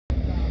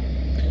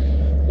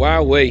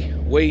Wow,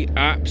 we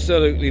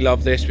absolutely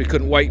love this. We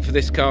couldn't wait for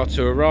this car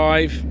to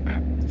arrive.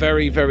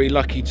 Very, very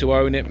lucky to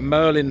own it.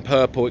 Merlin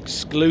purple,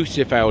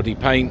 exclusive Audi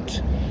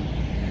paint.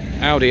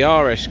 Audi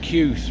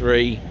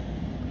rsq3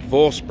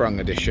 vorsprung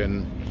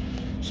edition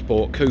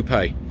sport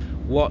coupe.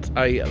 What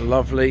a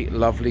lovely,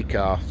 lovely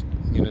car.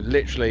 You know,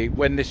 literally,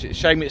 when this,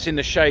 shame it's in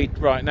the shade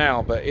right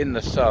now, but in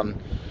the sun,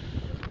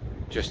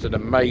 just an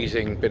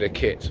amazing bit of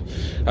kit.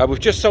 We've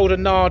just sold a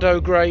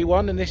Nardo grey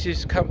one, and this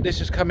has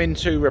come in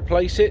to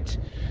replace it.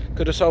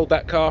 Could have sold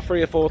that car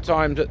 3 or 4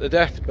 times at the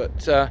death,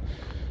 but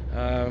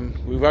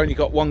we've only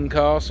got one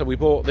car, so we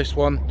bought this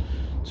one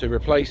to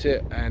replace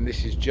it, and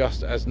this is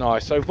just as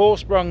nice. So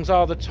vorsprungs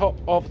are the top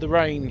of the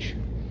range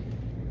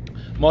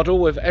model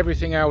with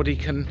everything Audi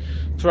can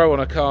throw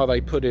on a car,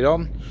 they put it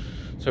on.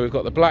 So we've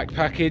got the black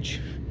package,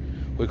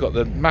 we've got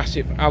the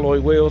massive alloy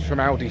wheels from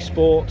Audi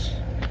Sport,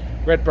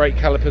 red brake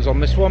calipers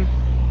on this one,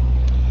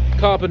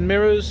 carbon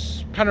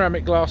mirrors,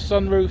 panoramic glass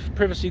sunroof,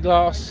 privacy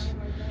glass,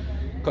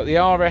 got the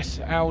RS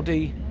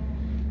Audi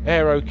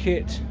aero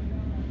kit,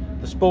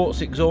 the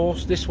sports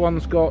exhaust. This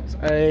one's got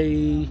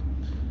I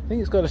think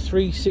it's got a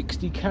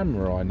 360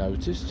 camera, I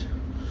noticed,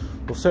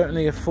 or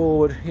certainly a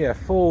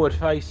forward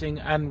facing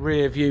and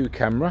rear view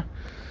camera.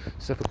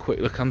 Let's have a quick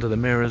look under the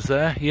mirrors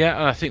there. Yeah,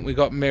 and I think we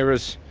got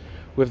mirrors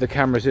with the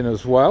cameras in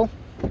as well.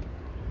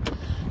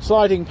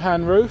 Sliding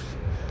pan roof,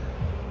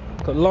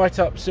 got light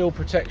up sill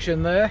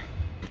protection there,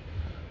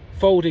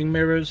 folding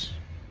mirrors,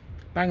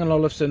 Bang &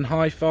 Olufsen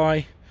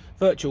hi-fi,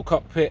 virtual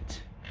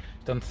cockpit,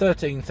 done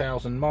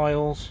 13,000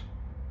 miles.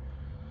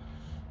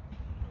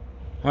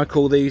 I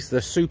call these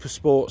the super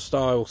sport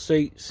style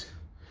seats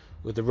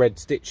with the red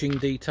stitching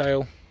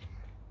detail.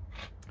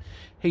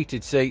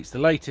 Heated seats, the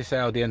latest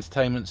Audi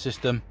entertainment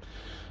system,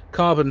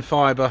 carbon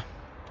fibre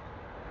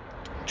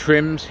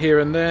trims here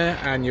and there,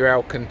 and your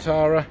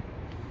Alcantara.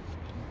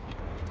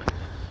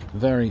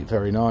 Very,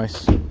 very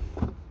nice. So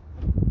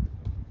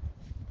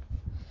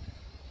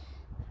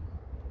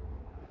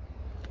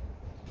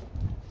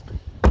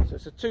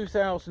it's a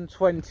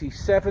 2020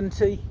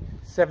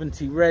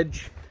 70 reg,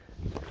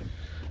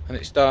 and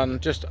it's done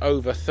just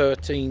over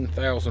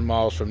 13,000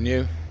 miles from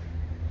new.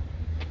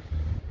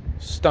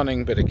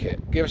 Stunning bit of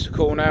kit. Give us a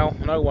call now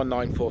on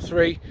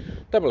 01943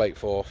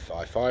 884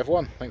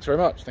 551. Thanks very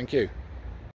much. Thank you.